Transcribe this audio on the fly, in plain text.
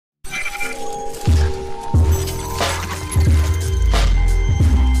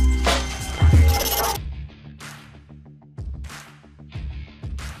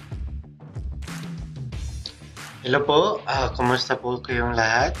Hello po, kumusta po kayong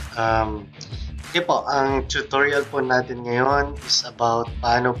lahat? Okay po, ang tutorial po natin ngayon is about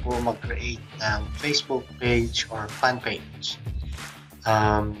paano po mag-create ng Facebook page or fan page.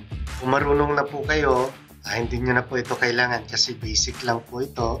 Kung marunong na po kayo, hindi nyo na po ito kailangan kasi basic lang po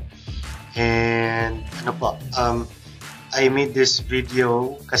ito. And ano po, I made this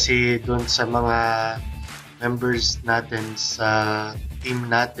video kasi doon sa mga members natin sa team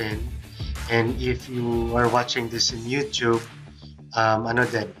natin. And if you are watching this in YouTube,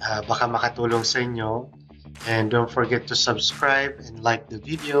 baka makatulong sa inyo. And don't forget to subscribe and like the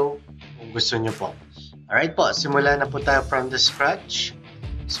video kung gusto nyo po. Alright po, simula na po tayo from the scratch.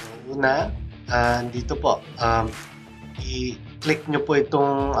 So una, dito po, i-click nyo po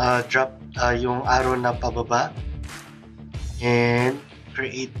itong drop yung arrow na pababa and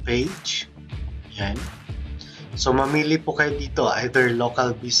create page. Yan. So mamili po kayo dito, either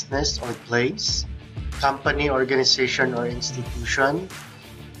local business or place, company, organization or institution,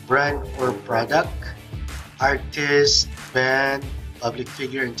 brand or product, artist, band, public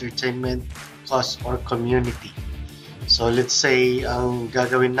figure, entertainment, cause or community. So let's say ang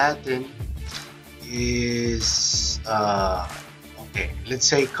gagawin natin is let's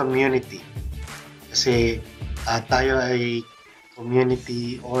say community. Kasi tayo ay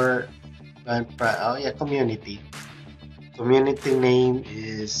community or community. Community name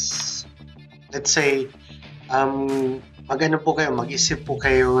is, let's say, mag-isip po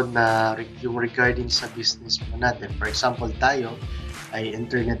kayo na yung regarding sa business po natin. For example, tayo ay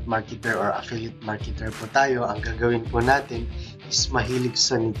internet marketer or affiliate marketer po tayo. Ang gagawin po natin is mahilig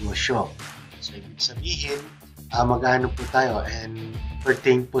sa negosyo. So, ibig sabihin, mag-ano po tayo and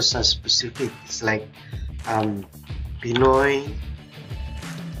pertain po sa specific. It's like, Pinoy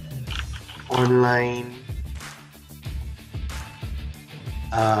online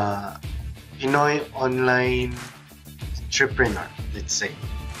entrepreneur, let's say.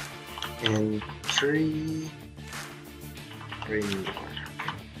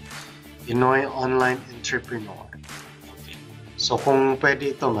 Pinoy online entrepreneur. Okay. So kung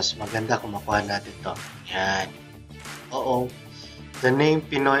pwede ito, mas maganda kung makuha natin ito. Yan. Oo. The name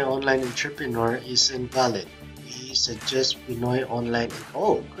Pinoy online entrepreneur is invalid. We suggest Pinoy online.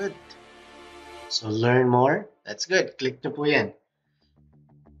 Oh, good. So learn more. That's good. Click nyo po yan.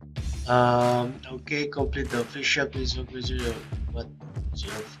 Okay, complete the official Facebook page.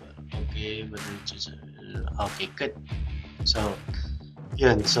 Okay, good. So,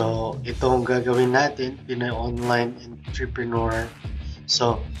 yun. So, itong gagawin natin, Pinoy Online Entrepreneur.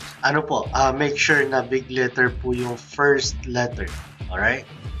 So, ano po, make sure na big letter po yung first letter. Alright?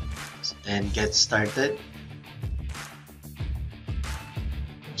 So, then, get started.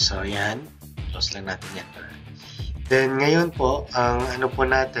 So, yan. Close lang natin yan. Then, ngayon po, ang ano po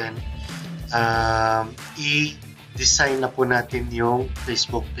natin, i-design na po natin yung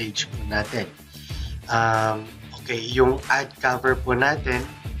Facebook page po natin. Okay, yung ad cover po natin,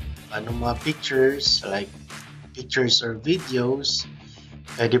 mga pictures, like pictures or videos,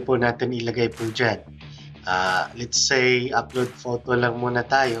 pwede po natin ilagay po dyan. Let's say, upload photo lang muna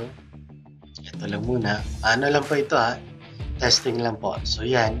tayo. Ito lang muna. Ano lang po ito testing lang po. So,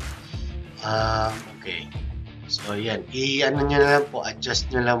 yan. Okay. So, yan. I-ano nyo na lang po, adjust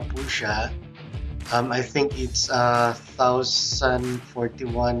nyo lang po siya. I think it's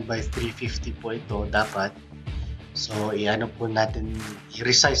 1041 by 350 po ito, dapat. So, i-ano po natin,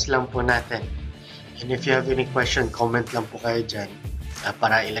 i-resize lang po natin. And if you have any question, comment lang po kayo dyan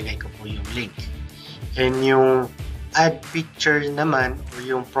para ilagay ko po yung link. And yung add picture naman, o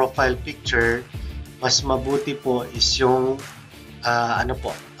yung profile picture, mas mabuti po is yung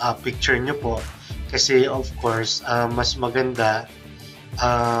picture nyo po. Kasi of course, mas maganda.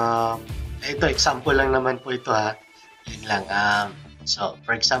 Ito, example lang naman po ito Yan lang. So,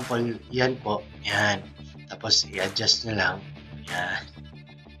 for example, yan po. Yan. Tapos, i-adjust nyo lang. Yan.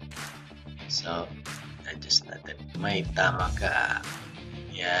 So, adjust natin. May tama ka.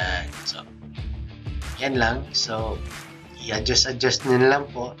 Yan. So, yan lang. So, i-adjust nyo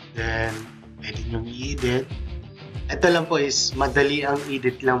lang po. Then, pwede nyo i-edit. Ito lang po is madali ang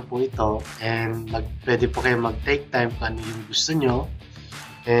edit lang po ito. And pwede po kayo mag-take time kung ano yung gusto nyo.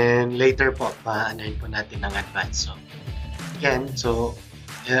 And later po, paanahin po natin ng advance. So, yan. So,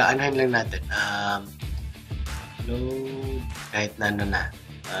 anahin lang natin. Load. Kahit na ano na.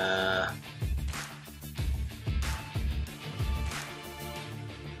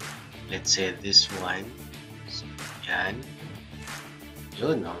 Let's say this one. So, yan.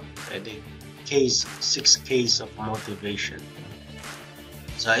 Yun, no? Pwede. 6 case of motivation.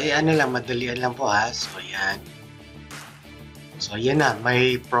 So, ano lang, madalian lang po So, yan. So, yan na.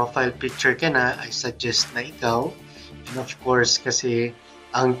 May profile picture ka na. I suggest na ikaw And of course, kasi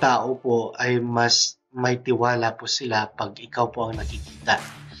ang tao po ay mas may tiwala po sila pag ikaw po ang nakikita.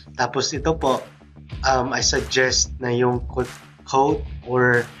 Tapos ito po, I suggest na yung quote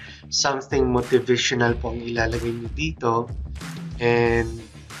or something motivational po ang ilalagay nyo dito. And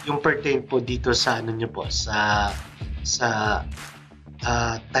yung pertain po dito sa ano nyo po, sa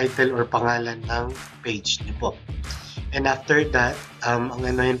title or pangalan ng page nyo po. And after that, ang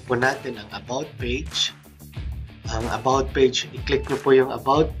anohin po natin ang about page. Ang about page, i-click nyo po yung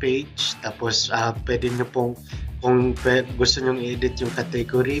about page. Tapos pwede nyo pong, kung gusto nyo i-edit yung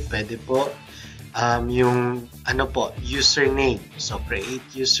category, pwede po. Yung ano po, username. So create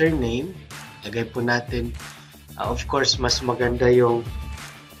username. Lagay po natin. Of course, mas maganda yung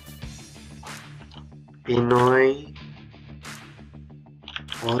Pinoy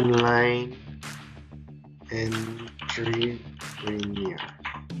Online Entrepreneur.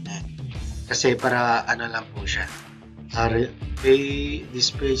 Kasi para ano lang po siya. This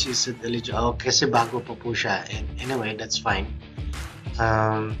page is eligible. Kasi bago po siya. And anyway, that's fine.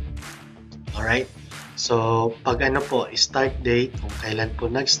 Alright. So, pag ano po, start date, kung kailan po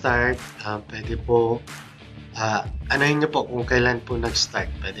nag-start, pwede po, anohin nyo po kung kailan po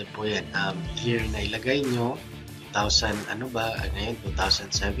nag-start. Pwede po yan. Year na ilagay nyo,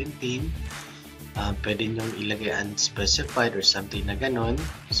 2017. Pwede nyo ilagay unspecified or something na ganon.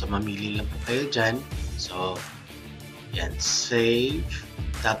 So, mamili lang po kayo dyan. So, yan, save.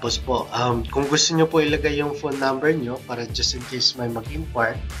 Tapos po, kung gusto nyo po ilagay yung phone number nyo para just in case may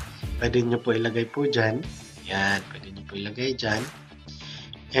mag-import, pwede nyo po ilagay po dyan. Yan, pwede nyo po ilagay dyan.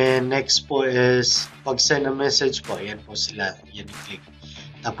 And next po is, pag send a message po, yan po sila, yan i-click.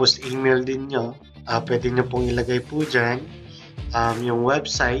 Tapos email din nyo, pwede nyo pong ilagay po dyan. Yung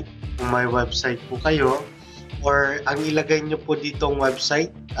website, kung may website po kayo, or ang ilagay nyo po ditong website,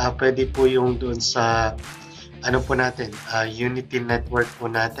 pwede po yung doon sa, ano po natin, Unity Network po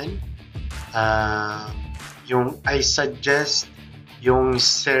natin. Yung I suggest yung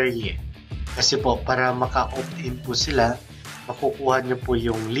serye. Kasi po, para maka-opt-in po sila, makukuha nyo po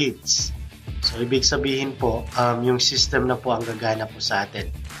yung leads. So, ibig sabihin po, yung system na po ang gagana po sa atin.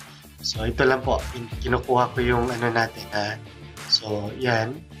 So, ito lang po, kinukuha ko yung ano natin. So,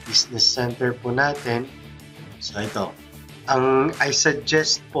 yan, business center po natin. So, ito. Ang I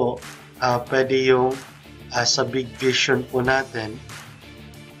suggest po, pwede yung sa big vision po natin.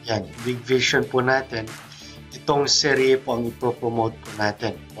 Yan, big vision po natin. Itong serye po ang ipopromote po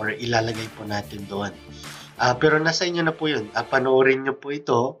natin or ilalagay po natin doon. Pero nasa inyo na po yun. Panoorin nyo po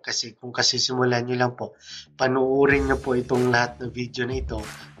ito kasi kung kasisimulan nyo lang po, panoorin nyo po itong lahat ng video na ito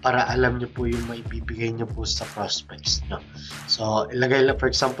para alam nyo po yung maibibigay nyo po sa prospects nyo. So, ilagay lang for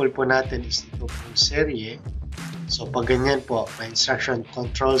example po natin is ito pong serye. So, pag ganyan po, may instruction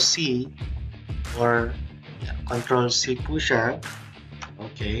Control-C or Control-C po siya.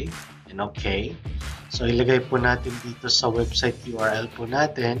 Okay. And okay. So, ilagay po natin dito sa website URL po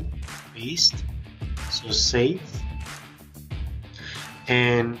natin. Paste. So, save.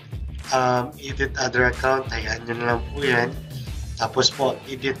 And, edit other account. Hayaan nyo na lang po yan. Tapos po,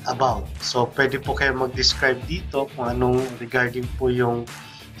 edit about. So, pwede po kayo mag-describe dito kung anong regarding po yung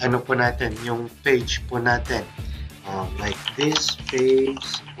ano po natin, yung page po natin. Like, this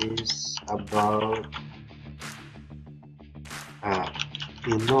page is about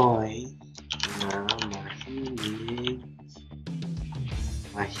Pinoy na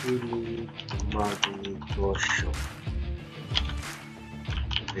mahilig magnegosyo.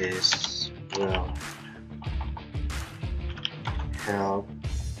 This will help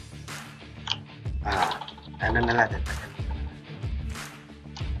ano na natin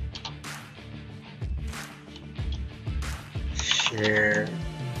share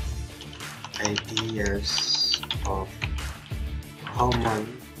ideas of common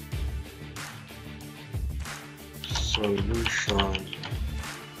solution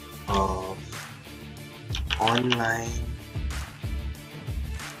of online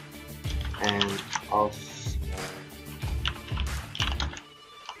and offline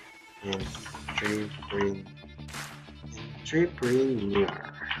entrepreneur.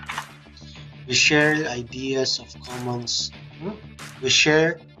 We share ideas of commons. We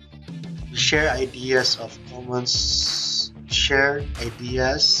share ideas of commons. Share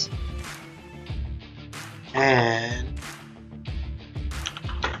ideas and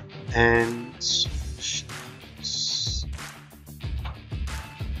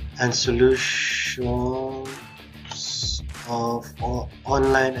solutions of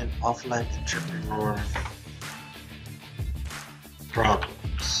online and offline entrepreneur problems.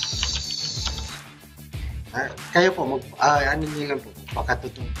 Kayo po, ano nyo lang po,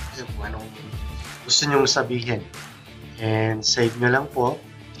 pakatutong kayo kung anong gusto nyong sabihin. and save nyo lang po.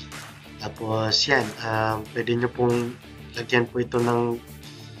 Tapos yan, pwede nyo pong lagyan po ito ng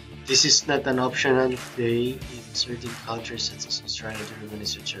this is not an optional day in certain countries such as Australia, Germany,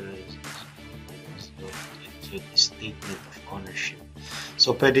 Switzerland. So, it's statement of ownership.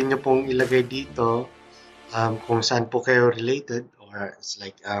 So, pwede nyo pong ilagay dito kung saan po kayo related, or it's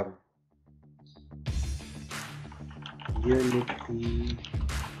like Unity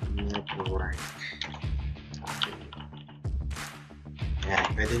Network. Okay. Yan,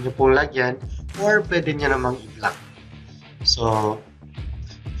 pwede nyo pong lagyan or pwede nyo namang i-block. So,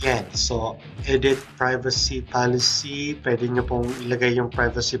 yan. So, edit privacy policy. Pwede nyo pong ilagay yung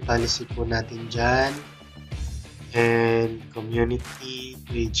privacy policy po natin dyan. And community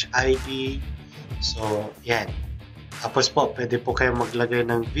page ID. So, yan. Tapos po, pwede po kayo maglagay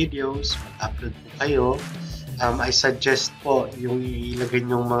ng videos, mag-upload po kayo. I suggest po yung ilagay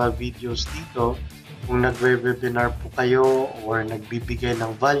yung mga videos dito. Kung nagwe-webinar po kayo or nagbibigay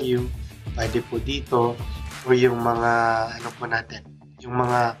ng value, pwede po dito. O yung mga, ano po natin, yung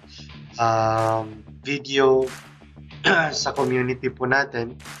mga video sa community po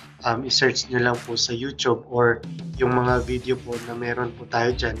natin, i-search nyo lang po sa YouTube, or yung mga video po na meron po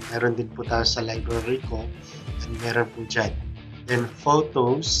tayo dyan, meron din po tayo sa library ko, and meron po dyan. Then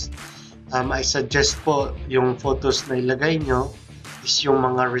photos, I suggest po yung photos na ilagay nyo is yung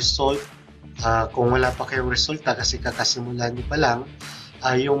mga result. Kung wala pa kayong resulta kasi kakasimula nyo pa lang,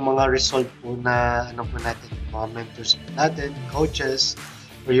 yung mga result po na ano po natin, mga mentors po natin, coaches,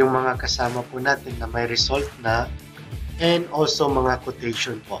 o yung mga kasama po natin na may result na, and also mga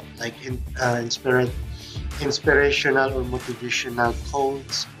quotation po, like inspirational or motivational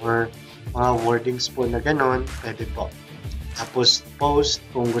quotes or mga wordings po na ganon, pwede po. Tapos post,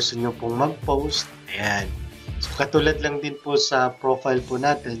 kung gusto nyo pong mag-post, ayan. So katulad lang din po sa profile po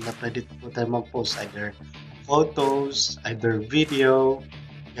natin na pwede po tayo mag-post, either photos, either video,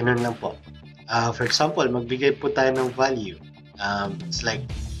 ganun lang po. For example, magbigay po tayo ng value. It's like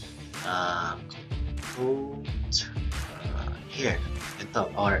quote here, ito,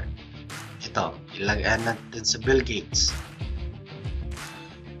 or ito, ilagay natin sa Bill Gates.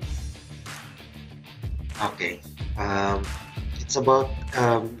 Okay. It's about,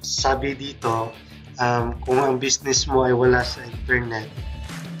 sabi dito, kung ang business mo ay wala sa internet,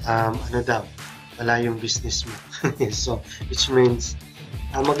 ano daw, wala yung business mo. So, which means,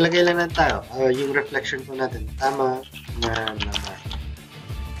 maglagay lang lang tayo. Yung reflection po natin, tama na naman.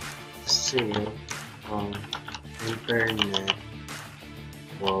 Kasi, internet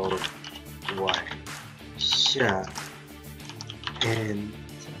worldwide siya, and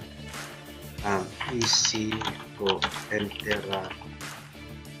easy ko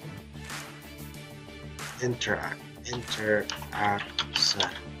interact sa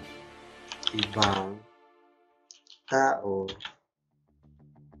ibang tao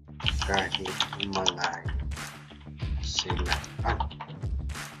kahit malayo sila.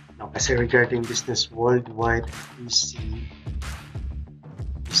 No, kasi regarding business worldwide, easy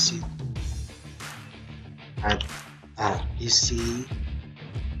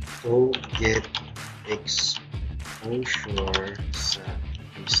to get exposure sa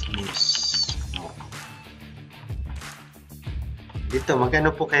business mo. Dito,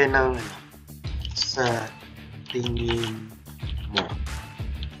 magkano po kayo ng sa tingin mo?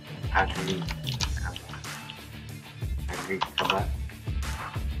 Agree ka ba?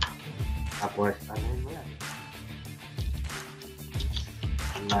 Tapos, ano mo yan?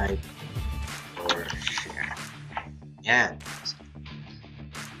 Like or share. Yan.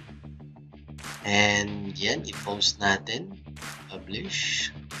 And yan, i-post natin.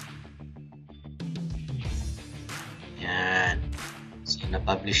 Publish. Yan. So,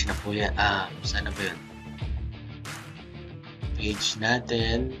 na-publish na po yan. Saan na ba yun? Page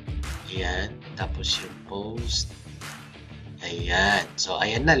natin. Ayan. Tapos yung post. Ayan. So,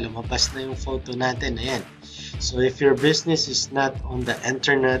 ayan na. Lumabas na yung photo natin. Ayan. So, if your business is not on the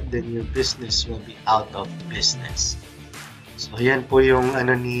internet, then your business will be out of business. So, ayan po yung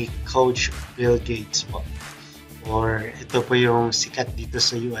ano ni Coach Bill Gates po. Or ito po yung sikat dito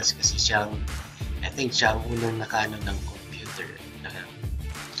sa US kasi I think siya ang unang nakaano ng computer na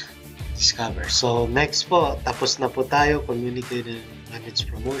discover. So, next po, tapos na po tayo, communicate and manage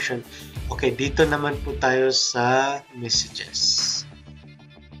promotion. Okay, dito naman po tayo sa messages.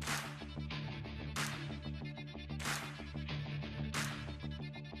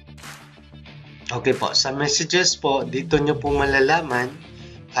 Okay po, sa messages po, dito nyo po malalaman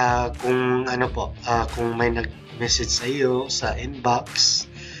kung ano po, kung may nag-message sa iyo sa inbox.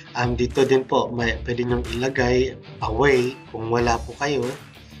 Dito din po, pwede nyo ilagay away kung wala po kayo.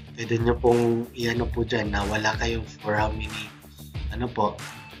 pwede nyo pong i-ano po dyan na wala kayo for how many, ano po,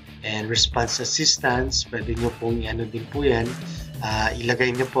 and response assistance, pwede nyo pong i-ano din po yan, ilagay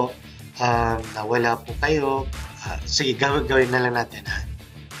nyo po na wala po kayo. Sige, gawin na lang natin ha.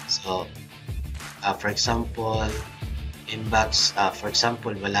 So, for example, inbox, for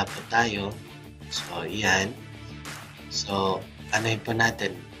example, wala po tayo. So, yan. So, ano yun po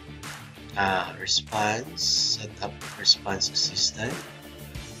natin? Response, set up response assistant.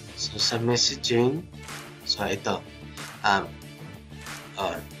 So, sa messaging, so ito.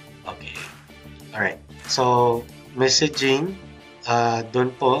 Okay. Alright. So, messaging,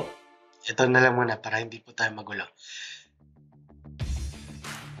 doon po, ito na lang muna para hindi po tayo magulo.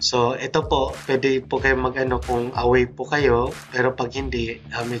 So, ito po, pwede po kayo mag-ano kung away po kayo, pero pag hindi,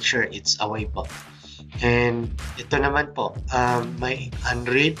 make sure it's away po. And ito naman po, may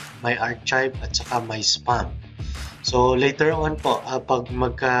unread, may archive, at saka may spam. So, later on po, pag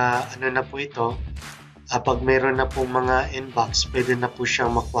ano na po ito, pag meron na po mga inbox, pwede na po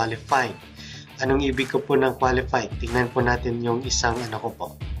siyang ma-qualify. Anong ibig ko po ng qualified? Tingnan po natin yung isang ano ko po.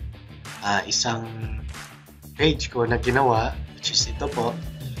 Isang page ko na ginawa, which is ito po.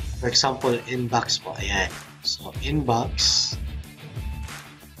 For example, inbox po. Ayan. So, inbox.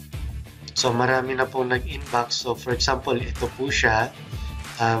 So, marami na pong nag-inbox. So, for example, ito po siya.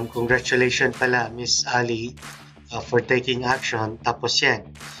 Congratulations pala, Miss Ali, for taking action. Tapos yan.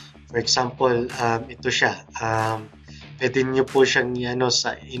 For example, ito siya. Pwede nyo po siyang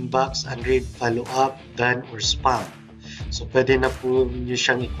sa inbox, unread, follow-up, done, or spam. So, pwede na po nyo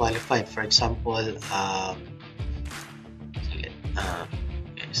siyang i-qualify. For example,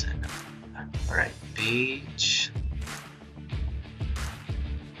 alright, page,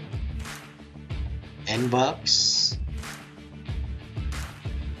 inbox,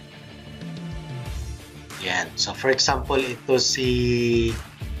 yan. So, for example, ito si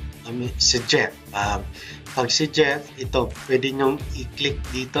Jeff. Pag si Jeff, ito, pwede nyong i-click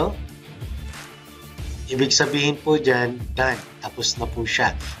dito. Ibig sabihin po dyan, done. Tapos na po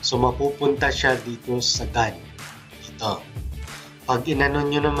siya. So, mapupunta siya dito sa done. Ito. Pag inano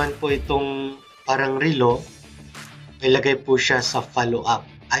nyo naman po itong parang relo, ilagay po siya sa follow-up.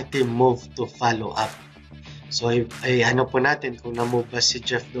 Item move to follow-up. So, ano po natin kung na-move ba si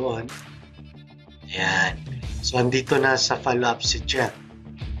Jeff doon. Ayan. So, andito na sa follow-up si Jeff.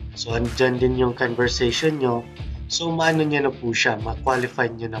 So, andyan din yung conversation nyo. So, maano nyo na po siya. Ma-qualify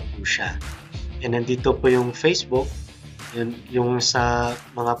nyo na po siya. And nandito po yung Facebook. Yung sa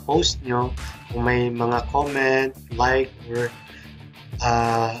mga post nyo. Kung may mga comment, like, or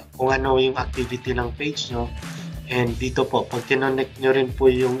kung ano yung activity ng page nyo. And dito po, pag kinonnect nyo rin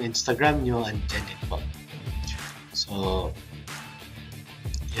po yung Instagram nyo, andyan din po. So,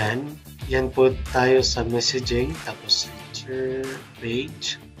 yan. Yan po tayo sa messaging. Tapos, feature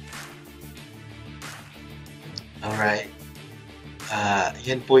page. Alright.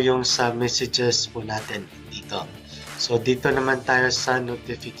 Yan po yung sa messages po natin dito. So, dito naman tayo sa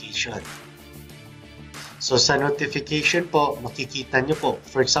notification. So, sa notification po, makikita nyo po.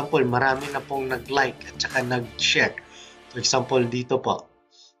 For example, marami na pong nag-like at saka nag-share. For example, dito po.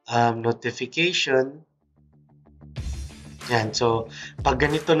 Notification. Yan. So, pag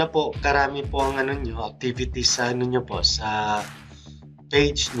ganito na po, karami po ang ano nyo, activity sa ano nyo po, sa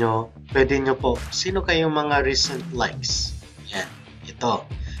page nyo, pwede nyo po, sino kayong mga recent likes? Yan. Ito.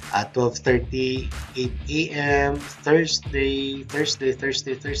 12:38 a.m. Thursday.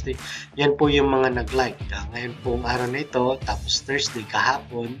 Yan po yung mga nag-like. Ngayon pong araw na ito, tapos Thursday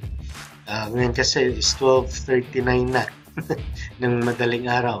kahapon. Ngayon kasi is 12:39 na ng madaling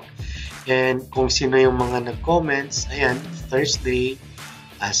araw. And kung sino yung mga nag-comments, ayan, Thursday,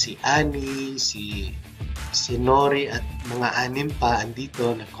 si Annie, si Nori at mga anim pa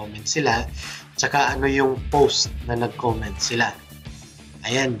andito, nag-comment sila. Tsaka ano yung post na nag-comment sila.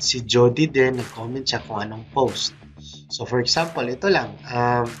 Ayan, si Jody din, nag-comment siya kung anong post. So, for example, ito lang.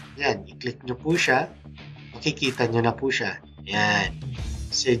 Yan, i-click nyo po siya. Makikita nyo na po siya. Yan.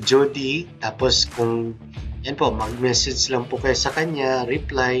 Si Jody, tapos kung, yan po, mag-message lang po kayo sa kanya,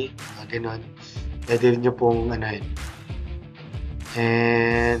 reply, mga ganon. Pwede nyo pong, ano yun.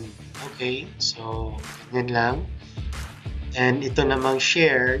 And, okay. So, ganyan lang. And ito namang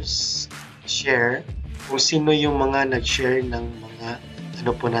shares, share, kung sino yung mga nag-share ng mga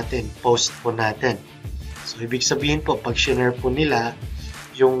ano po natin, post po natin. So, ibig sabihin po, pag share po nila,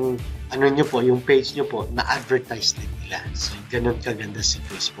 yung ano nyo po, yung page nyo po, na-advertise din nila. So, ganun kaganda si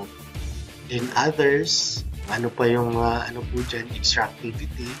Facebook. Then others, ano pa yung ano po dyan, extra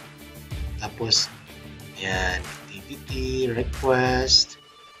activity. Tapos, yan, activity, request.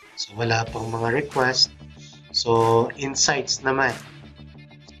 So, wala pang mga request. So, insights naman.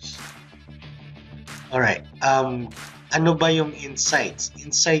 Alright. Ano ba yung insights?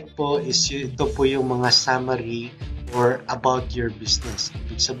 Insight po is ito po yung mga summary or about your business.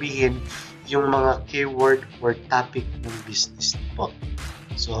 Ibig sabihin, yung mga keyword or topic ng business po.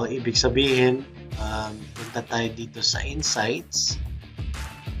 So, ibig sabihin, punta tayo dito sa insights.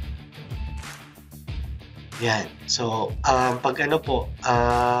 Yan. So, pag ano po,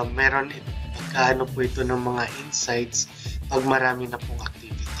 meron, pagka po ito ng mga insights, pag marami na pong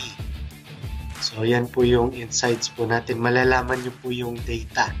activity. So, yan po yung insights po natin. Malalaman nyo po yung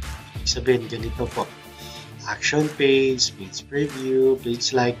data. Ibig sabihin, ganito po. Action page, page preview,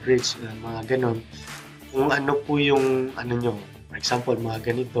 page like, page, mga ganon. Kung ano po yung, ano nyo, for example,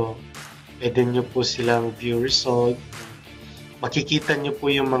 mga ganito, pwede nyo po silang view result. Makikita nyo po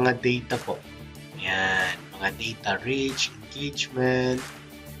yung mga data po. Yan, mga data reach, engagement,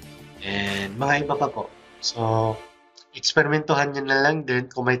 and mga iba pa po. So, eksperimentuhan nyo na lang din.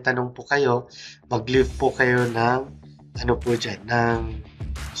 Kung may tanong po kayo, mag-leave po kayo ng ano po dyan, ng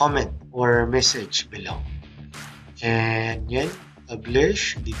comment or message below. And yan,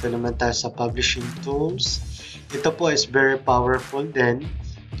 publish. Dito naman tayo sa publishing tools. Ito po is very powerful din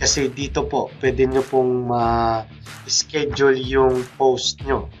kasi dito po pwede nyo pong schedule yung post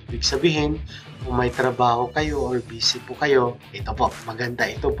nyo. Ibig sabihin, kung may trabaho kayo or busy po kayo, ito po, maganda.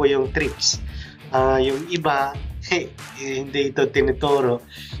 Ito po yung tricks. Yung iba, hindi ito tinuturo,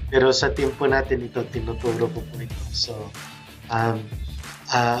 pero sa team po natin ito tinuturo po ito. So,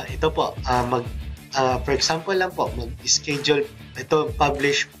 ito po, for example lang po, mag-schedule, ito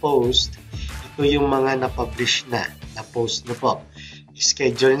publish post, ito yung mga na-publish na post na po.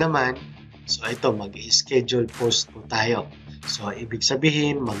 Schedule naman, so ito, mag-schedule post po tayo. So, ibig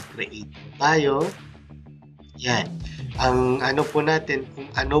sabihin, mag-create po tayo. Yan. Ang ano po natin, kung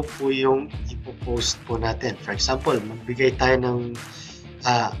ano po yung ipopost po natin. For example, magbigay tayo ng,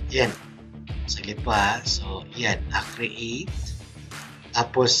 yan. Saglit pa. So, yan. Create.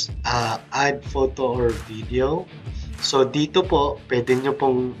 Tapos, add photo or video. So, dito po, pwede nyo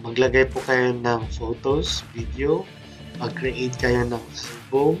pong maglagay po kayo ng photos, video. Mag-create kayo ng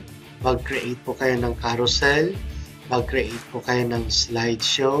album. Mag-create po kayo ng carousel. Mag-create po kayo ng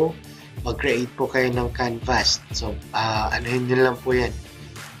slideshow. Mag-create po kayo ng canvas. So, anuhin nyo lang po yan.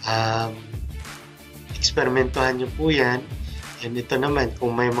 Eksperimentuhan nyo po yan. And ito naman,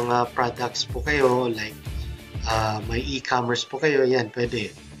 kung may mga products po kayo, like may e-commerce po kayo, yan,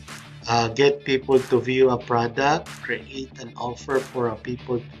 pwede. Get people to view a product, create an offer for a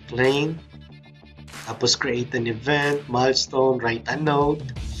people to claim, tapos create an event, milestone, write a note,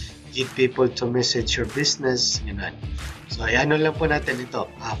 get people to message your business, yun. So, ano lang po natin ito.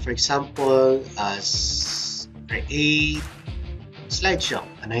 For example, create slideshow.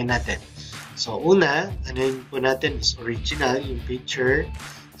 Anuhin natin. So, una, anuhin po natin is original, yung picture.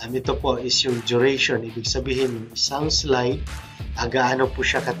 Ito po is yung duration. Ibig sabihin, yung isang slide, gaano po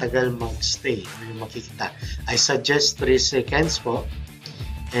siya katagal mag-stay. Yung makikita. I suggest 3 seconds po.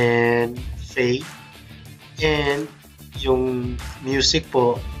 And fade. And yung music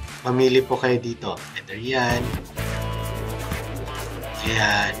po, mamili po kayo dito. Either yan.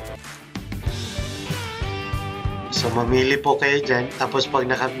 Ayan. So, mamili po kayo dyan. Tapos, pag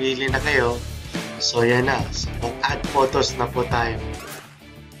nakamili na kayo, so, yan na. So, mag-add photos na po tayo.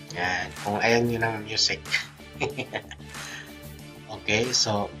 Yan. Kung ayan yun ang music. Okay.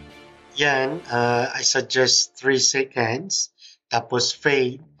 So, yan. I suggest 3 seconds. Tapos,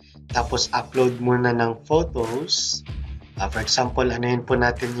 fade. Tapos, upload muna ng photos. For example, anuhin po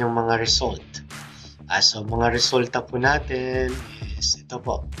natin yung mga result. So, mga resulta po natin is ito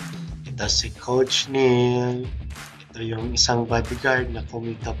po. Ito si Coach Neil. Ito yung isang bodyguard na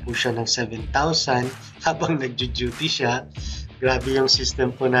kumita po siya ng 7,000 habang nagjo-duty siya. Grabe yung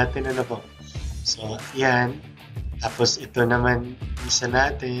system po natin. Ano po? So, yan. Tapos, ito naman isa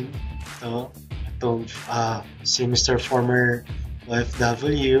natin. Itong si Mr. Former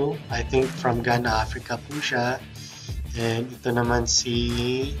OFW. I think from Ghana, Africa po siya. And ito naman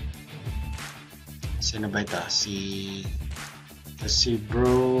sino ba ito? Si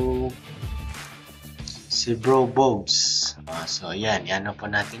Bro Bogs. So, yan na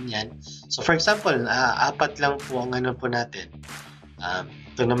po natin yan. So, for example, 4 lang po ang ano po natin.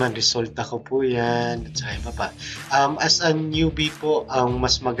 Ito naman, resulta ko po yan. At saka iba pa. As a newbie po, ang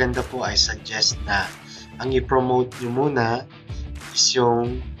mas maganda po ay suggest na ang i-promote nyo muna is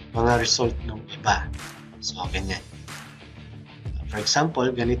yung mga result ng iba. So, ganyan. For example,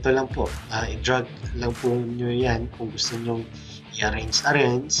 ganito lang po. I-drag lang po nyo yan kung gusto nyo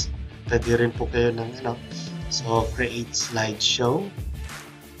i-arrange. Pwede rin po kayo ng ano. So, create slideshow.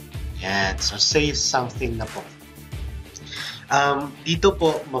 Yan. So, say something na po. Dito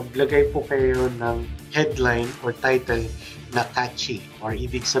po, maglagay po kayo ng headline or title na catchy, or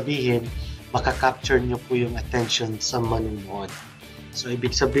ibig sabihin makakapture nyo po yung attention sa manunood. So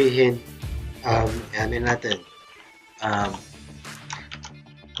ibig sabihin, ano natin,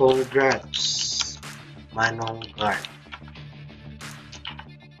 congrats Manong Guard,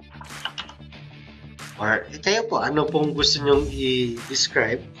 or kayo po, ano pong gusto nyong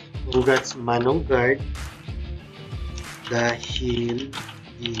i-describe. Congrats Manong Guard dahil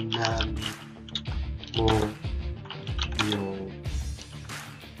ginamit mo yung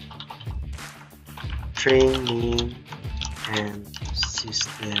training and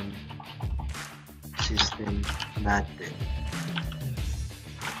system natin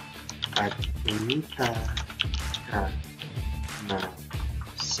at kumita ka na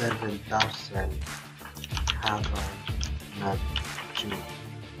 7,000 habang nag-duty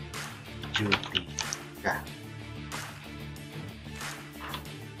ka.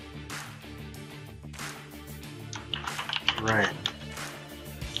 Friend,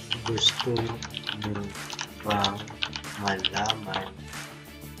 gusto mo bang malaman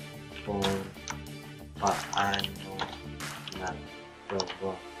kung paano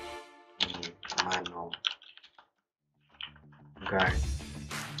nagawa ni Manong Guard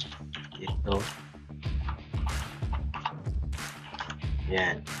ito?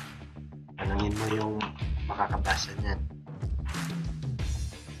 Yan. Tanungin mo yung makakabasa niyan.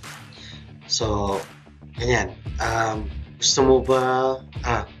 So, ganyan. Gusto mo ba,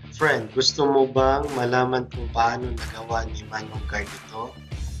 friend, gusto mo bang malaman kung paano nagawa ni Manong Guard ito?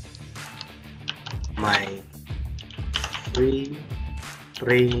 May free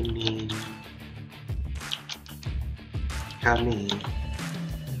training kami.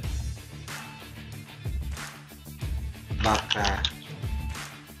 Baka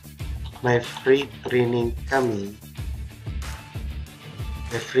may free training kami.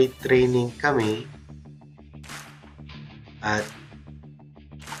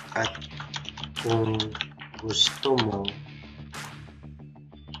 At kung gusto mo,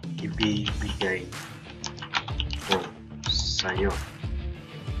 ibibigay ko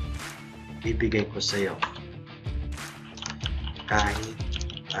sa'yo. Kahit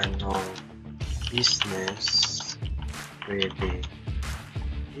anong business pwede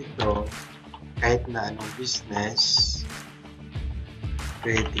ito. Kahit na anong business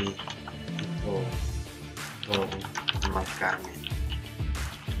pwede itong magamit.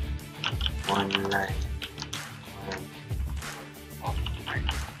 Online and offline.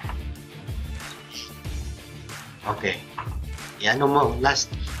 Okay. Yan mo.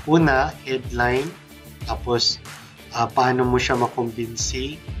 Last, una, headline. Tapos, paano mo siya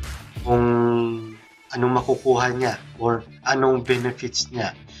makumbinsi kung anong makukuha niya or anong benefits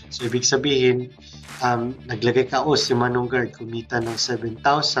niya. So, ibig sabihin, naglagay ka, si Manong Guard kumita ng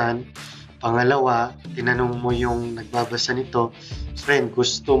 7,000. Pangalawa, tinanong mo yung nagbabasa nito, friend,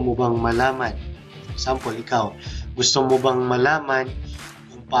 gusto mo bang malaman? For example, ikaw, gusto mo bang malaman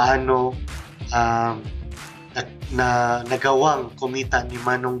kung paano nagawang kumita ni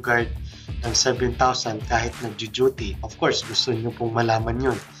Manong Guard ng 7,000 kahit nag-duty? Of course, gusto niyo pong malaman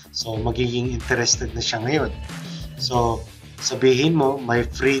yun. So, magiging interested na siya ngayon. So, sabihin mo, may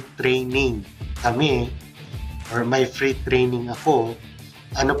free training kami or may free training ako.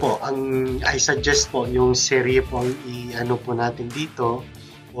 Ano po, I suggest po yung serye po ang i-ano po natin dito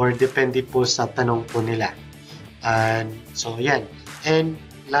or depende po sa tanong po nila. And so, yan. And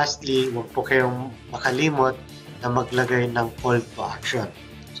lastly, huwag po kayong makalimot na maglagay ng call to action.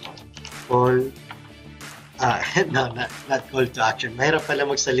 So, not call to action. Mahirap pala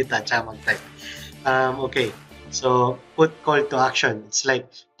magsalita tsaka mag-type. Okay. So, put call to action. It's like,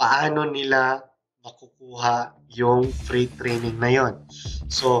 paano nila makukuha yung free training na yon.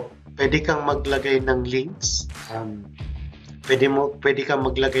 So, pwede kang maglagay ng links. Pwede kang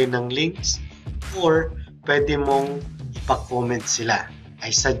maglagay ng links or pwede mong ipa-comment sila. I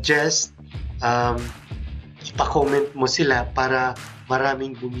suggest ipa-comment mo sila para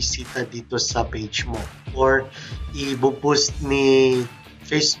maraming bumisita dito sa page mo. Or i-boost ni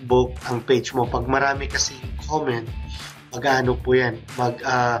Facebook ang page mo. Pag marami kasi comment, mag-ano po yan,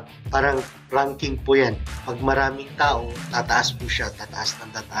 parang ranking po yan. Pag maraming tao, tataas po siya,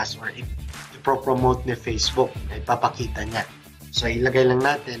 tataas or i-promote ni Facebook, ipapakita niya. So, ilagay lang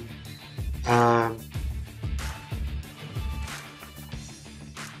natin,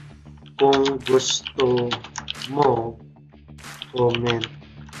 kung gusto mo, comment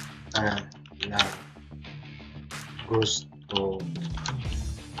lang. Gusto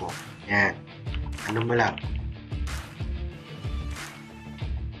mo. Yan. Ano mo lang?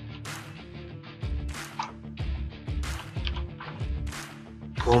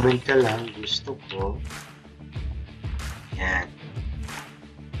 Comment ka lang, gusto ko. Yan.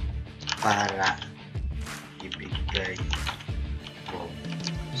 Para ibigay ko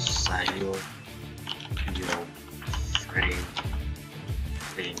sa'yo yung free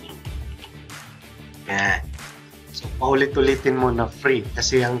training. Yan. So, paulit-ulitin mo na free.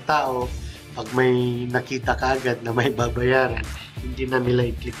 Kasi ang tao, pag may nakita ka agad na may babayaran, hindi na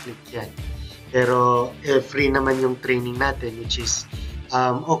nila i-click-click yan. Pero free naman yung training natin, which is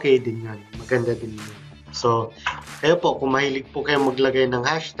okay din yun. Maganda din yun. So, kayo po, kung mahilig po kayo maglagay ng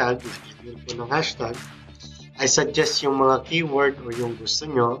hashtag, lagyan po ng hashtag, I suggest yung mga keyword o yung gusto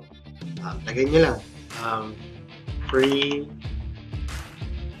nyo, lagay nyo lang, free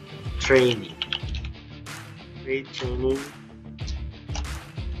training. Free training.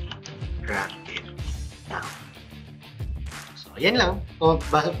 Track it now. So, yan lang.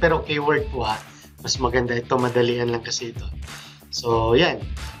 Pero keyword po mas maganda ito, madalian lang kasi ito. So, yan.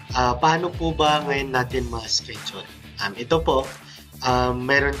 Paano po ba ngayon natin ma-schedule? Ito po,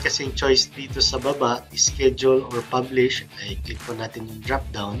 meron kasing choice dito sa baba, schedule or publish. Ay, click po natin yung drop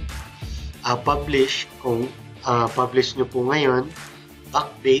down. Publish, kung publish nyo po ngayon,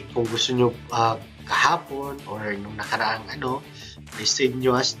 backdate kung gusto nyo kahapon or nung nakaraang i-save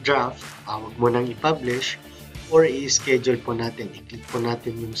nyo as draft, huwag mo nang i-publish or i-schedule po natin. I-click po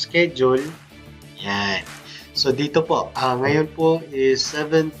natin yung schedule. Yan. So dito po, ngayon po is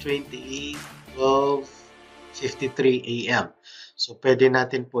 7:28, 12:53 AM. So pwede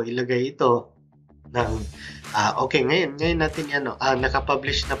natin po ilagay ito ng okay, ngayon natin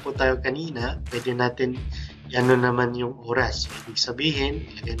naka-publish na po tayo kanina. Pwede natin naman yung oras. So, ibig sabihin,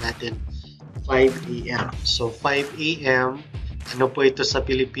 ilagay natin 5 AM. So 5 AM, ano po ito sa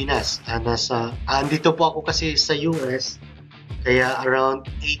Pilipinas? Andito po ako kasi sa US, kaya around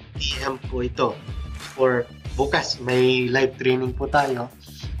 8 PM po ito. For bukas, may live training po tayo,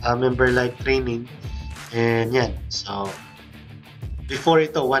 member live training, and yan. So, before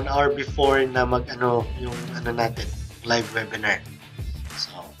ito, 1 hour before na yung natin, live webinar.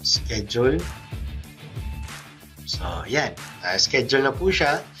 So, schedule. So, yan. Schedule na po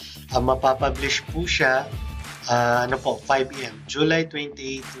siya. Mapapublish po siya, 5 AM. July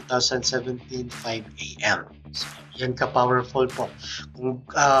 28, 2017, 5 AM. So, yan ka-powerful po. Kung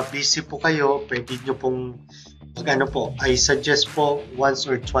busy po kayo, pwede nyo pong I suggest po once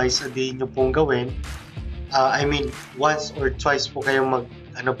or twice a day nyo pong gawin. Once or twice po kayong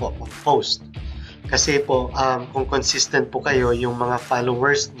mag-post. Kasi po, kung consistent po kayo, yung mga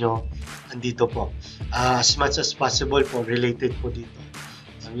followers nyo, andito po. As much as possible po, related po dito.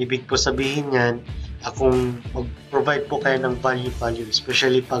 Ang ibig po sabihin yan, kung mag-provide po kayo ng value,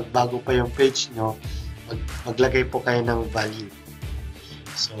 especially pag bago pa yung page nyo, maglagay po kayo ng value.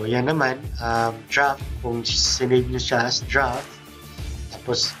 So, yan naman, draft, kung sinave nyo siya as draft,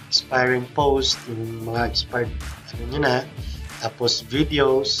 tapos expiring post, yung mga expired, tapos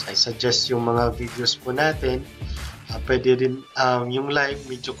videos, I suggest yung mga videos po natin, pwede rin, yung live,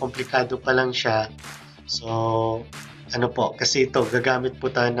 medyo komplikado pa lang siya, so, kasi ito, gagamit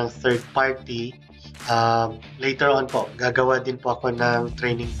po tayo ng third party, later on po, gagawa din po ako ng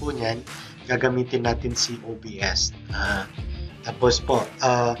training po niyan, gagamitin natin si OBS. Tapos po,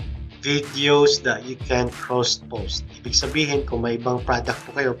 videos that you can cross-post. Ibig sabihin, kung may ibang product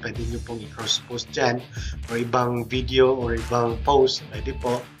po kayo, pwede nyo pong i-cross-post dyan, o ibang video or ibang post, pwede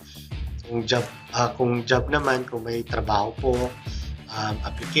po. Kung job naman, kung may trabaho po,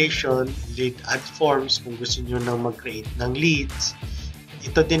 application, lead ad forms, kung gusto nyo nang mag-create ng leads,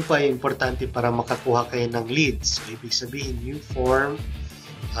 ito din po ay importante para makakuha kayo ng leads. So, ibig sabihin, new form.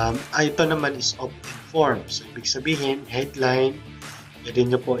 Ito naman is opt-in form. So, ibig sabihin, headline, pwede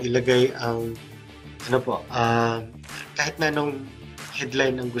nyo po ilagay ang kahit na anong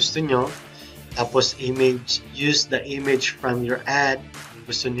headline ang gusto nyo. Tapos, image, use the image from your ad. Kung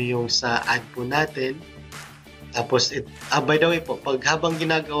gusto nyo yung sa ad po natin. Tapos, by the way po, pag habang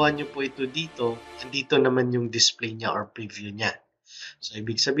ginagawa nyo po ito dito, andito naman yung display niya or preview niya. So,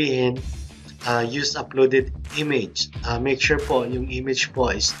 ibig sabihin, use uploaded image. Make sure po, yung image po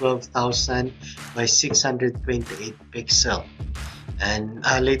is 12,000 by 628 pixel. And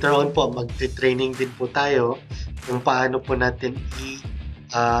later on po, mag-training din po tayo kung paano po natin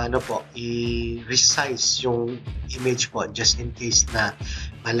i-resize yung image po, just in case na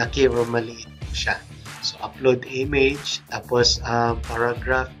malaki or maliit po siya. So, upload image, tapos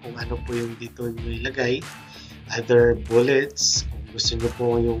paragraph, kung ano po yung dito nyo ilagay. Either bullets, kung gusto nyo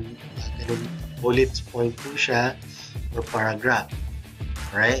po yung ganun bullets point po siya, or paragraph.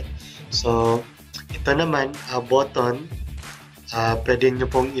 Alright? So, ito naman, button, pwede nyo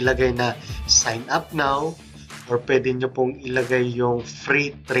pong ilagay na sign up now, or pwede nyo pong ilagay yung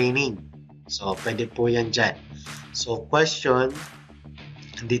free training. So, pwede po yan dyan. So, question,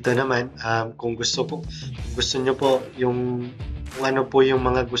 dito naman, kung gusto nyo po yung kung ano po yung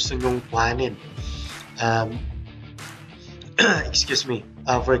mga gusto nyong kuhanin. Excuse me.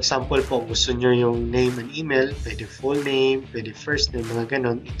 For example po, gusto nyo yung name and email, pwede full name, pwede first name, mga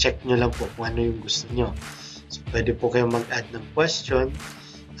ganon. I-check nyo lang po kung ano yung gusto nyo. So, pwede po kayong mag-add ng question,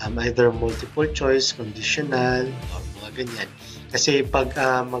 either multiple choice, conditional, or mga ganyan. Kasi pag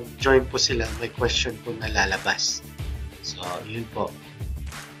mag-join po sila, may question po na lalabas. So, yun po.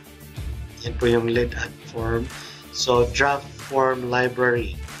 Yan po yung lead add form. So, draft form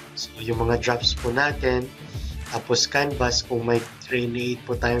library. So, yung mga drafts po natin, tapos canvas, kung may create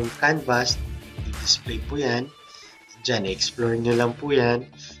po tayong canvas, i-display po yan. Diyan, explore nyo lang po yan.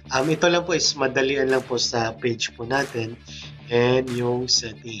 Ito lang po is madalian lang po sa page po natin. And yung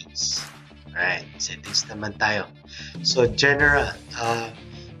settings. Alright, settings naman tayo. So, general,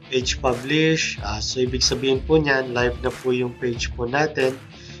 page publish. So, ibig sabihin po niyan, live na po yung page po natin.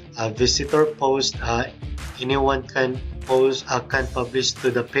 Visitor post, anyone can post, can publish to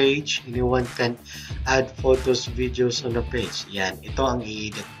the page. Anyone can add photos, videos on the page. Yan, ito ang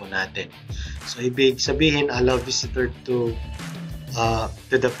i-edit po natin. So, ibig sabihin, allow visitor to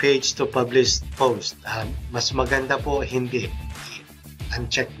the page to publish post. Mas maganda po, hindi.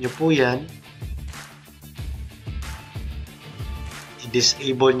 Uncheck nyo po yan.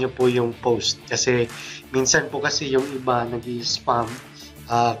 I-disable nyo po yung post. Kasi, minsan po kasi yung iba nag-i-spam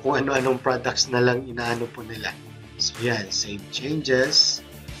kung ano-anong products na lang inaano po nila. So, yan. Save changes.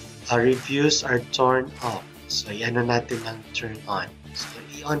 Reviews are turned off. So, yan na natin ang turn on. So,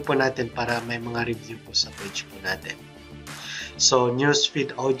 i-on po natin para may mga review po sa page po natin. So,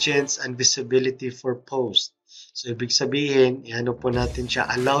 newsfeed audience and visibility for post. So, ibig sabihin, i-ano po natin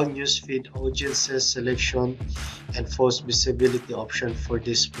siya. Allow newsfeed audiences selection and post visibility option for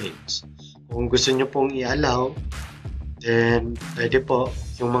this page. Kung gusto nyo pong i-allow, then, pwede po.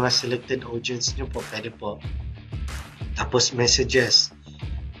 Yung mga selected audience nyo po, pwede po. Tapos, messages.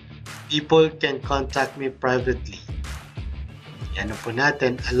 People can contact me privately. Yan po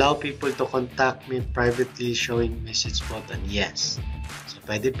natin. Allow people to contact me privately showing message button. Yes. So,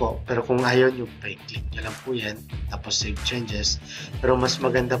 pwede po. Pero kung ayaw nyo, i-click nyo lang po yan. Tapos, save changes. Pero mas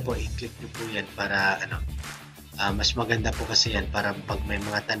maganda po, i-click nyo po yan para, mas maganda po kasi yan para pag may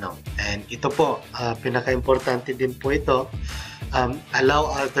mga tanong. And ito po, pinaka-importante din po ito.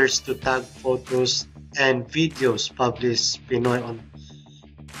 Allow others to tag photos and videos published Pinoy on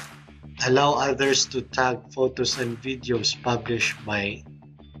allow others to tag photos and videos published by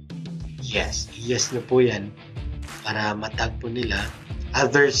yes na po yan para matag po nila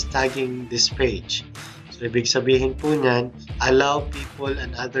others tagging this page. So ibig sabihin po niyan, allow people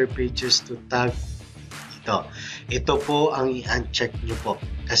and other pages to tag ito po ang i-uncheck nyo po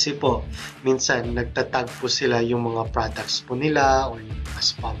kasi po minsan nagtatag po sila yung mga products po nila o yung mga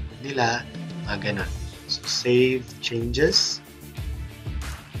spam po nila, mga ganon. So save changes.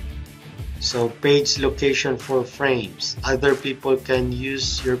 So, page location for frames. Other people can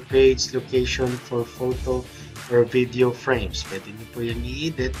use your page location for photo or video frames. Pwede nyo po yan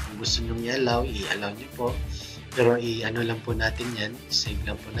i-edit. Kung gusto nyo i-allow, i-allow nyo po. Pero i-ano lang po natin yan. Save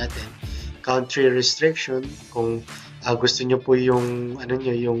lang po natin. Country restriction. Kung gusto nyo po yung,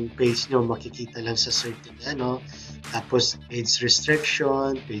 yung page nyo makikita lang sa certain Tapos, page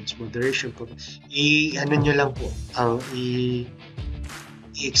restriction, page moderation. I-ano nyo lang po.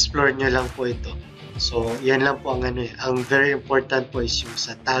 I-explore nyo lang po ito. So, yan lang po ang Ang very important po is yung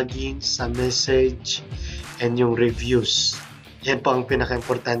sa tagging, sa message, and yung reviews. Yan po ang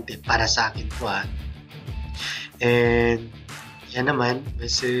pinaka-importante para sa akin po And, yan naman,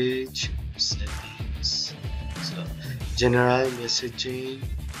 message, settings. So, general messaging.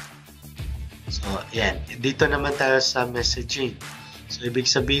 So, yan. Dito naman tayo sa messaging. So, ibig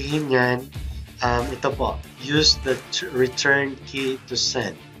sabihin yan, ito po, use the return key to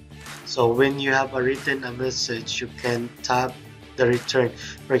send. So, when you have written a message, you can tap the return.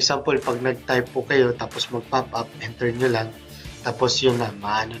 For example, pag nag-type po kayo, tapos mag-pop up, enter nyo lang, tapos yun na,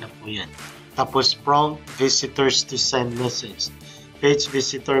 maano na po yan. Tapos, prompt visitors to send message. Page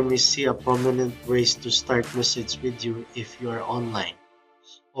visitor may see a prominent ways to start message with you if you are online.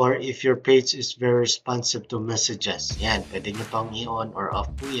 Or if your page is very responsive to messages. Yan, pwede nyo pang i-on or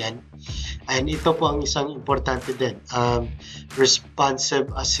off po yan. And ito po ang isang importante din. Response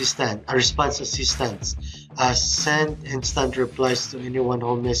assistance. Send instant replies to anyone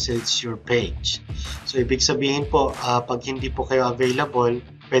who message your page. So, ibig sabihin po, pag hindi po kayo available,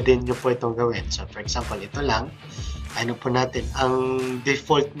 pwede nyo po itong gawin. So, for example, ito lang. Ano po natin, ang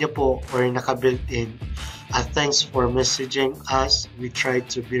default nyo po or naka-built-in Thanks for messaging us. We try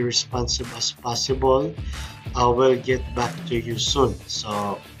to be responsive as possible. We'll get back to you soon.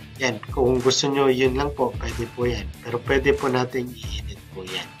 So, yan. Kung gusto nyo, yun lang po. Pwede po yan. Pero pwede po natin i-edit po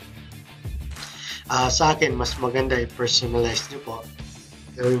yan. Sa akin, mas maganda i-personalize nyo po.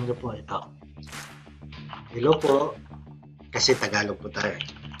 Gawin nyo po ito. Hello po. Kasi Tagalog po tayo.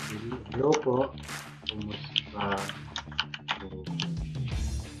 Hello po. Kumusta po?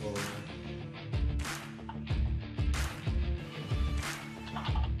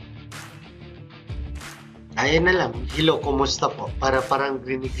 Ayan na lang. Hello, kumusta po? Para parang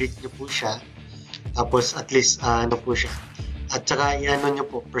greet nyo po siya. Tapos at least ano po siya. At saka i-ano nyo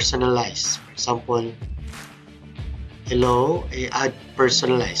po, personalize. For example, hello, add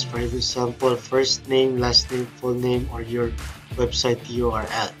personalize. For example, first name, last name, full name, or your website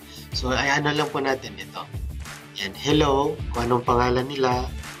URL. So, ay ano lang po natin ito. Yan, hello, kung anong pangalan nila.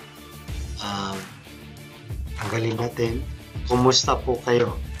 Tanggalin natin. Kumusta po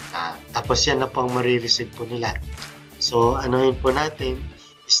kayo? Tapos yan na pang marireceive po nila. So, anohin po natin,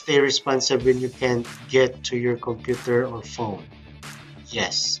 stay responsive when you can't get to your computer or phone.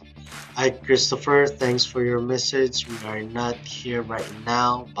 Yes. Hi, Christopher. Thanks for your message. We are not here right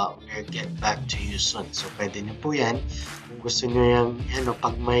now, but we'll get back to you soon. So, pwede nyo po yan. Kung gusto nyo yung,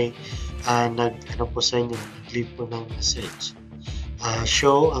 pag may po sa inyo, nag-leave po ng message.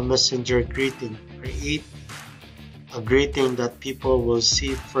 Show a messenger greeting. Create a greeting that people will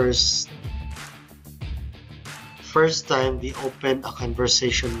see first time they open a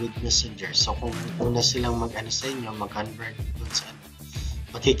conversation with Messenger. So kung una silang mag-ano sa inyo, mag-convert dun sa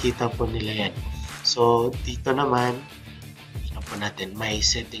makikita po nila yan. So dito naman, ano po natin, may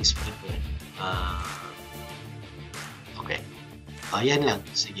settings po ito. Okay. Yan lang.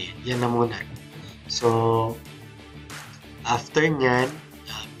 Sige, yan na muna. So after nyan,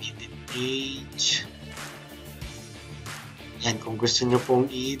 edit page. Yan, kung gusto nyo pong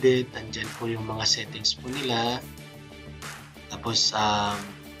i-edit, andyan po yung mga settings po nila. Tapos,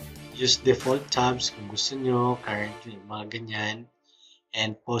 use default tabs kung gusto nyo, currently, mga ganyan.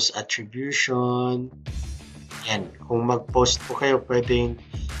 And post attribution. Yan, kung mag-post po kayo, pwedeng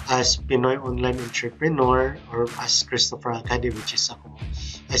as Pinoy Online Entrepreneur or as Christopher Alcade, which is ako.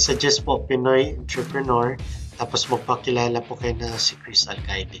 I suggest po Pinoy Entrepreneur, tapos magpakilala po kayo na si Chris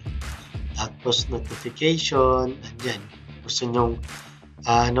Alcade. Tapos notification, andyan. Gusto nyong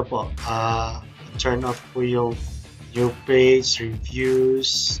turn off po yung new page,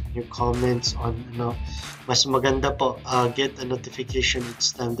 reviews, new comments on mas maganda po get a notification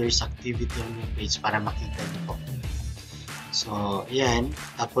each time there's activity on your page para makita niyo po. So, yan.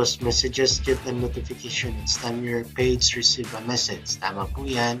 Tapos messages, get a notification each time your page receive a message. Tama po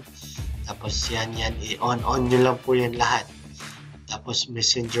yan. Tapos yan, i-on nyo lang po yan lahat. Tapos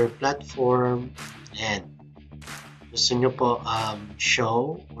messenger platform, yan. Gusto nyo po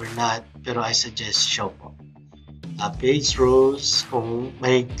show or not, pero I suggest show po. Page rules, kung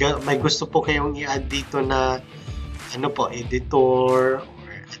may gusto po kayong i-add dito na editor or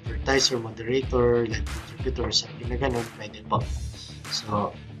advertiser, moderator, like contributor, something na ganun, pwede po.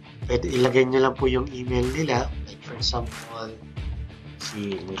 So, pwede ilagay nyo lang po yung email nila. Like for example,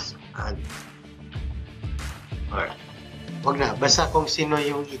 si Miss Ann. Or, wag na, basta kung sino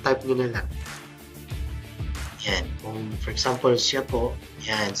yung i-type nyo na lang. Yan. Kung for example siya po,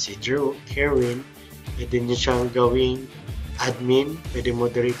 yan, si Drew, Karen, pwede nyo siyang gawing admin, pwede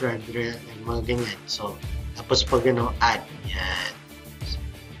moderator, and mga ganyan. So, tapos pag add, yan. So,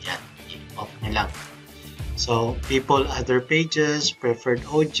 yan, i-off nyo lang. So, people, other pages, preferred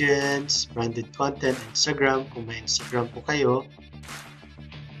audience, branded content, Instagram, kung may Instagram po kayo,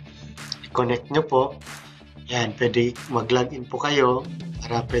 i-connect nyo po. Yan, pwede mag-login po kayo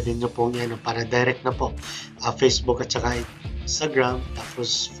para pwede nyo pong para direct na po. Facebook at saka Instagram,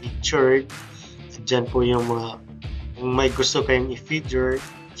 tapos featured. Diyan po yung mga, kung may gusto kayong i-featured,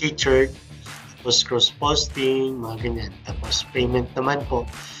 tapos cross-posting, mga ganyan. Tapos payment naman po.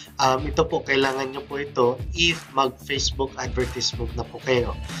 Ito po, kailangan nyo po ito if mag-Facebook advertisement na po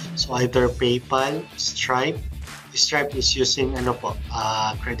kayo. So either PayPal, Stripe. Stripe is using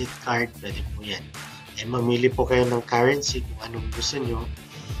credit card, pwede po yan. And mamili po kayo ng currency kung anong gusto nyo.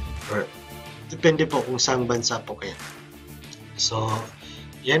 Or depende po kung saang bansa po kayo. So,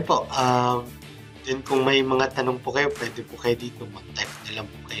 yan po. Then kung may mga tanong po kayo, pwede po kayo dito. Mag-type na lang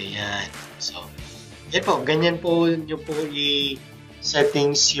po kayo yan. So, yan po. Ganyan po nyo po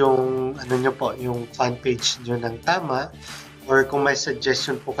i-settings yung yung fan page nyo ng tama. Or kung may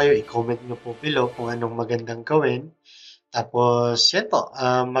suggestion po kayo, i-comment nyo po below kung anong magandang gawin. Tapos, yan po.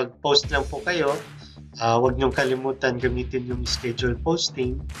 Mag-post lang po kayo. Huwag niyong kalimutan gamitin yung schedule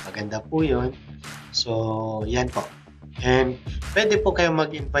posting. Maganda po yun. So, yan po. And pwede po kayo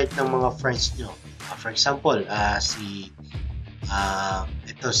mag-invite ng mga friends nyo. For example,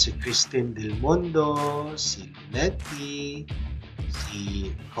 ito si Christine Del Mundo, si Letty,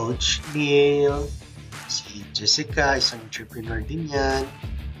 si Coach Neil, si Jessica, isang entrepreneur din yan.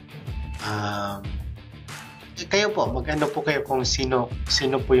 Kayo po, mag-ano po kayo kung sino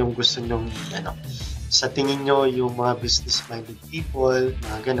po yung gusto nyong sa tingin nyo yung mga business-minded people,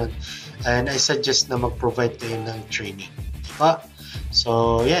 mga ganun. And I suggest na mag-provide kayo ng training. Diba?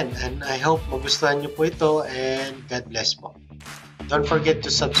 So, yan. And I hope magustuhan nyo po ito and God bless po. Don't forget to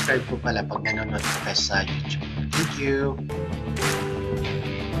subscribe po pala pag nanonood po kayo sa YouTube. Thank you!